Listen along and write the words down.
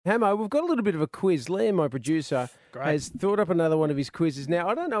Hamo, we've got a little bit of a quiz. Liam, my producer, has thought up another one of his quizzes. Now,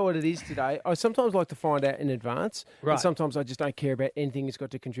 I don't know what it is today. I sometimes like to find out in advance. Right. And sometimes I just don't care about anything that's got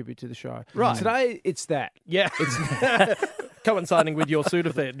to contribute to the show. Right. Today, it's that. Yeah. It's coinciding with your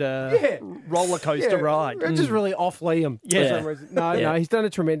Sudafed roller coaster ride. We're just really off Liam. Yeah. For some reason. No, he's done a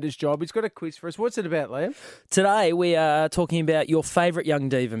tremendous job. He's got a quiz for us. What's it about, Liam? Today we are talking about your favourite young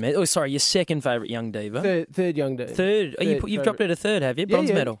diva. Your second favourite young diva. Third young diva. Third. You've dropped it a third, have you?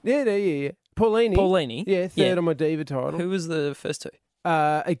 Bronze medal. Yeah. Paulini. Yeah, third on my diva title. Who was the first two?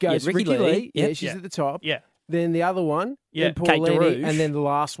 It goes Ricky Lee. Yep. Yeah, she's at the top. Yeah. Then the other one. Yeah. Then Kate Paulini. DeRouge. And then the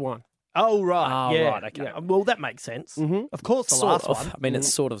last one. Oh, right. Oh, yeah. right, okay. Yeah. Well, that makes sense. Mm-hmm. Of course, the Sort last of. one. I mean, it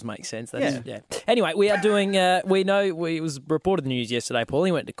sort of makes sense. Yeah. Anyway, we are doing, it was reported in the news yesterday,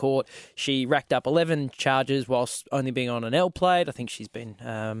 Paulie went to court. She racked up 11 charges whilst only being on an L plate. I think she's been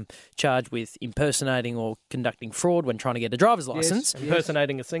charged with impersonating or conducting fraud when trying to get a driver's licence.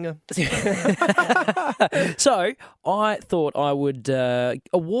 Impersonating a singer. So I thought I would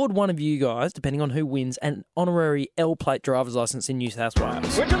award one of you guys, depending on who wins, an honorary L plate driver's licence in New South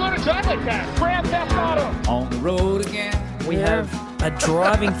Wales. Where'd you learn to drive like that? Grand Theft Auto. On the road again. We have a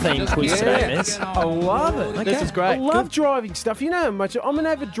driving theme quiz today, Miss. I love it. Okay. This is great. I love driving stuff. You know how much I'm an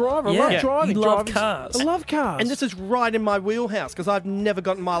avid driver. I love driving. You love Driving's- cars. I love cars. And this is right in my wheelhouse because I've never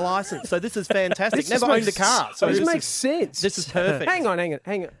gotten my license. So this is fantastic. This Never owned a car. So this this makes is, sense. this is perfect. Hang on.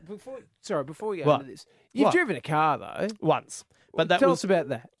 Before we go What? into this, you've What? driven a car though. Once. But that Tell was us about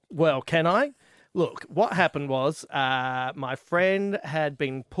that. Well, can I? Look, what happened was my friend had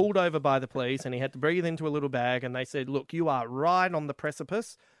been pulled over by the police and he had to breathe into a little bag and they said, look, you are right on the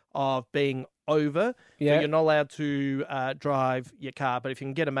precipice of being over. Yeah. So you're not allowed to drive your car, but if you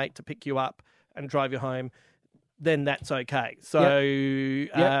can get a mate to pick you up and drive you home, then that's okay. So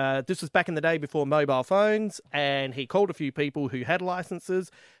this was back in the day before mobile phones, and he called a few people who had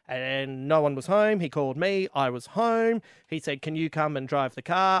licenses, and no one was home. He called me. I was home. He said, can you come and drive the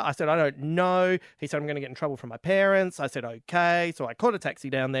car? I said, I don't know. He said, I'm going to get in trouble from my parents. I said, okay. So I caught a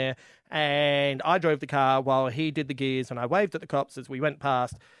taxi down there, and I drove the car while he did the gears, and I waved at the cops as we went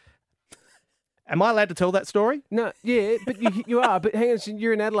past. Am I allowed to tell that story? No, yeah, but you are. But hang on,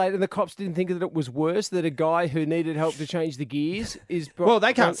 you're in Adelaide, and the cops didn't think that it was worse that a guy who needed help to change the gears is. Well,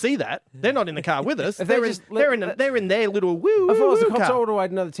 they can't see that. They're not in the car with us. If they They're in their little woo. If I was the car. cops, I would have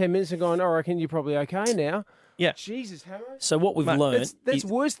waited another 10 minutes and gone, I reckon you're probably okay now. Yeah. Jesus, Harrow. So what we've learned That's is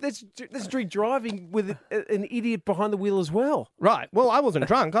worse. That's drink driving with an idiot behind the wheel as well. Right. Well, I wasn't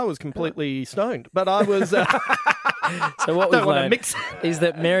drunk. I was completely stoned. But I was... so what we've don't wanna learned mix. is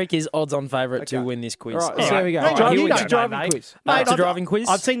that Merrick is odds-on favourite to win this quiz. All right, All so there we go. Hang on, Driving, you it's a don't driving know, mate. quiz. Mate, It's a driving quiz?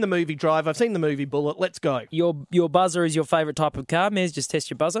 I've seen the movie Drive. I've seen the movie Bullet. Let's go. Your buzzer is your favourite type of car. Mez, just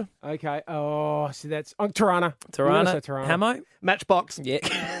test your buzzer. Okay. Oh, see, that's Tirana. Tirana. Tirana. Hamo. Matchbox. Yeah.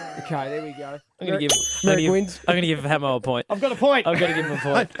 Okay, there we go. I'm going to Merrick wins. give Hamo a point. I've got a point. I'm going to give him a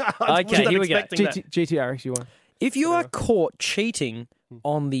point. I Okay, wasn't here we go. expecting that. GTRX, you won. If you are caught cheating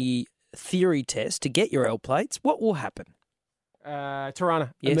on the theory test to get your L plates, what will happen?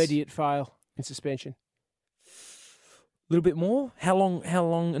 Tirana. Yes. Immediate fail in suspension. A little bit more? How long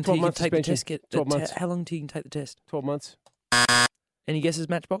until you can months take the suspension. test? 12 months. How long until you can take the test? 12 months. Any guesses,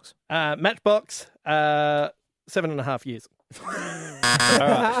 Matchbox? Matchbox. 7.5 years. All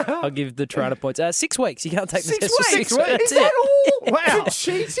right, I'll give the Tirana points. 6 weeks. You can't take the test for 6 weeks. weeks? That's Is that it. all? Wow.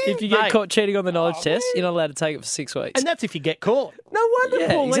 Cheating? If you get Mate. caught cheating on the knowledge test, you're not allowed to take it for 6 weeks. And that's if you get caught. No wonder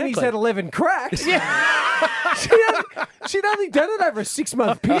Yeah, Paulini's exactly. had 11 cracks. Yeah. She'd only done it over a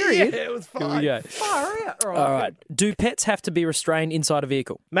 6-month period. Yeah, it was Here we fine. go. Far out. All right. Do pets have to be restrained inside a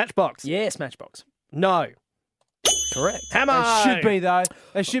vehicle? Matchbox. Yes, Matchbox. No. Correct. Hammer. They should be, though.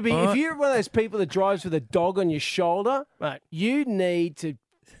 They should be. All If right. you're one of those people that drives with a dog on your shoulder, Mate. you need to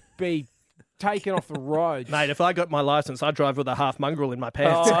be taken off the road. Mate, if I got my license, I'd drive with a half mongrel in my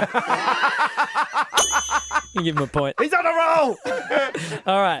pants. You give him a point. He's on a roll.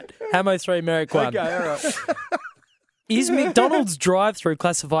 All right. Hamo 3, Merrick 1. Okay, all right. Is McDonald's drive-through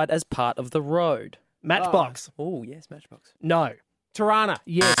classified as part of the road? Matchbox. Oh, yes, Matchbox. No. Tirana,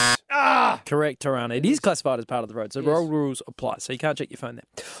 yes. Correct, Tirana. It is classified as part of the road, so road rules apply, so you can't check your phone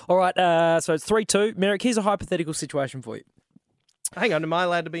there. All right, so it's 3-2. Merrick, here's a hypothetical situation for you. Hang on, am I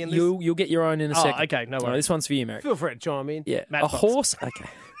allowed to be in this? You'll get your own in a second. okay, no All right, worries. this one's for you, Merrick. Feel free to chime in. Yeah, Matchbox. a horse. Okay,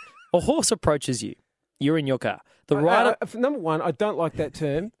 a horse approaches you. You're in your car. The rider. Number one, I don't like that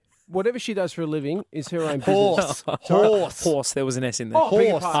term. Whatever she does for a living is her own Horse. business. Horse. Horse. There was an S in there. Oh, beg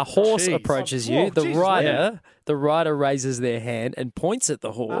your Horse. pardon. A horse Jeez. approaches Oh, you. Jesus, The rider raises their hand and points at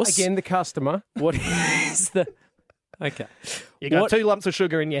the horse. Again, the customer. What is the? Okay. You got What- 2 lumps of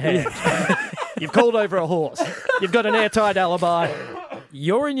sugar in your hand. You've called over a horse. You've got an airtight alibi.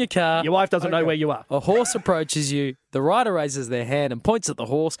 You're in your car. Your wife doesn't know where you are. A horse approaches you. The rider raises their hand and points at the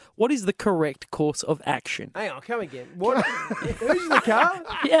horse. What is the correct course of action? Hang on, come again. What? Who's in the car?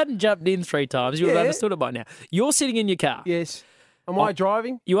 You hadn't jumped in 3 times. You would have understood it by now. You're sitting in your car. Yes. Am I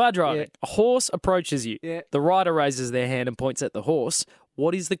driving? You are driving. Yeah. A horse approaches you. Yeah. The rider raises their hand and points at the horse.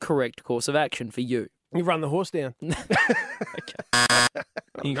 What is the correct course of action for you? You run the horse down.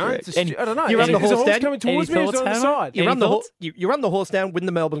 Incorrect. I don't know. You run the Is horse down? coming towards me or is it on the Hammer? side? You Any run the thoughts? you run the horse down, win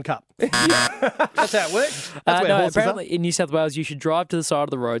the Melbourne Cup. That's how it works. That's where No, horses apparently in New South Wales, you should drive to the side of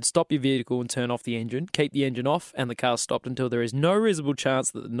the road, stop your vehicle and turn off the engine, keep the engine off and the car stopped until there is no reasonable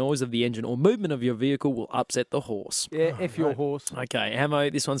chance that the noise of the engine or movement of your vehicle will upset the horse. Yeah, F your horse. Okay, Hamo,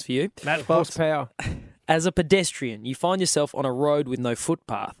 this one's for you. Matchbox. Horsepower. As a pedestrian, you find yourself on a road with no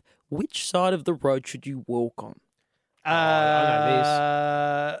footpath. Which side of the road should you walk on?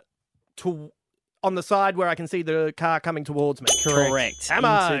 On the side where I can see the car coming towards me. Correct. Am Into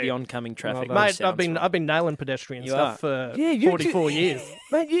I? the oncoming traffic. Well done. Mate, Sounds right. I've been nailing pedestrian You stuff for Yeah, you 44 do- years.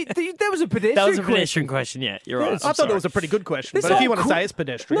 Mate, that was a pedestrian That was a question. pedestrian question, yeah. You're right. I thought it was a pretty good question, This but if you whole want to qu- say it's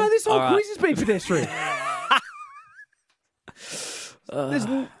pedestrian, No, this whole All right. quiz has been pedestrian.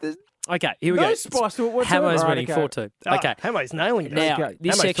 there's Okay, here we no go. spice to it whatsoever. Hamo's All right, winning okay. 4-2. Ah, Okay. Hamo's nailing it. Now, Okay.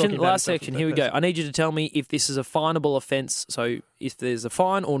 this Hamo's section, talking about last himself section, as here we that go. person. I need you to tell me if this is a finable offence. So if there's a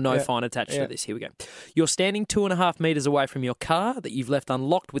fine or no Yeah. fine attached Yeah. to this. Here we go. You're standing 2.5 metres away from your car that you've left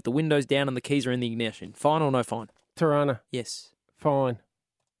unlocked with the windows down and the keys are in the ignition. Fine or no fine? Tirana, Yes. fine.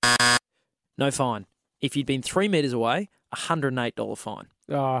 No fine. If you'd been 3 metres away, $108 fine.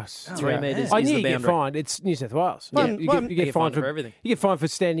 Oh, 3 yeah. metres I is knew the you get boundary. fined. It's New South Wales. One- you one- get, you You get fined for everything. You get fined for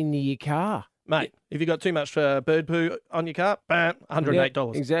standing near your car. Mate, if you got too much bird poo on your car, bam,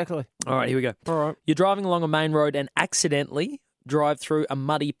 $108. Yeah, exactly. All right, here we go. All right. You're driving along a main road and accidentally drive through a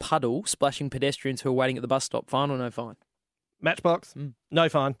muddy puddle, splashing pedestrians who are waiting at the bus stop. Fine or no fine? Matchbox, no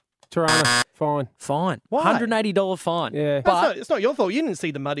fine. Tirana, fine. Fine. Why? $180 fine. Yeah. It's not your fault. You didn't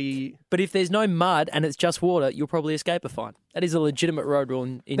see the muddy. But if there's no mud and it's just water, you'll probably escape a fine. That is a legitimate road rule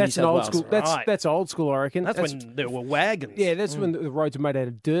in New That's South an old Wales. school. Right. That's old school, I reckon. That's when there were wagons. Yeah, that's when the roads are made out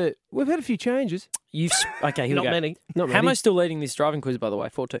of dirt. We've had a few changes. Okay, here Not we go. many. Not many. Hamo's still leading this driving quiz, by the way,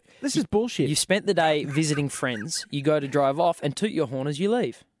 4-2. This is bullshit. You spent the day visiting friends. You go to drive off and toot your horn as you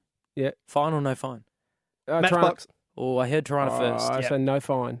leave. Yeah. Fine or no fine? Matchbox. Oh, I heard Tirana first. I Yeah. say no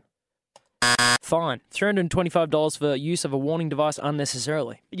fine. Fine. $325 for use of a warning device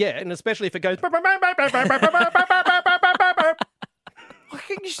unnecessarily. Yeah, and especially if it goes.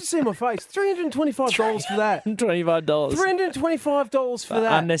 You should see my face. $325 for that. $25. $325 for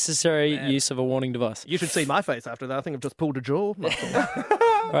that. Unnecessary use of a warning device. You should see my face after that. I think I've just pulled a jaw.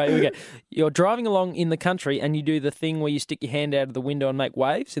 All right, here we go. You're driving along in the country and you do the thing where you stick your hand out of the window and make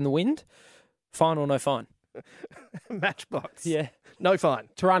waves in the wind. Fine or no fine? Matchbox. Yeah. No fine.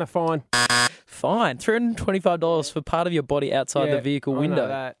 Tirana, fine. Fine. $325 for part of your body outside Yeah, the vehicle I know window.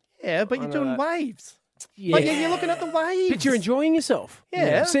 that. Yeah, but you're know doing that. waves. Yeah. Like, you're looking at the waves. But you're enjoying yourself.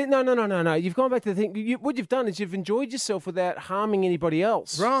 Yeah. See, no. You've gone back to the thing. What you've done is you've enjoyed yourself without harming anybody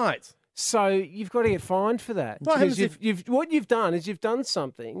else. Right. So you've got to get fined for that. What happens Because what you've done is you've done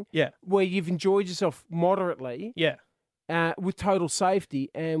something Yeah. where you've enjoyed yourself moderately Yeah. with total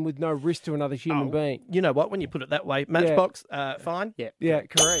safety and with no risk to another human being. You know what? When you put it that way, Matchbox, fine. Yeah. Yeah,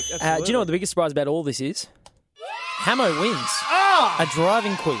 correct. Do you know what the biggest surprise about all this is? Hamo wins a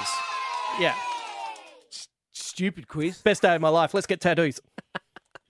driving quiz. Yeah. Stupid quiz. Best day of my life. Let's get tattoos.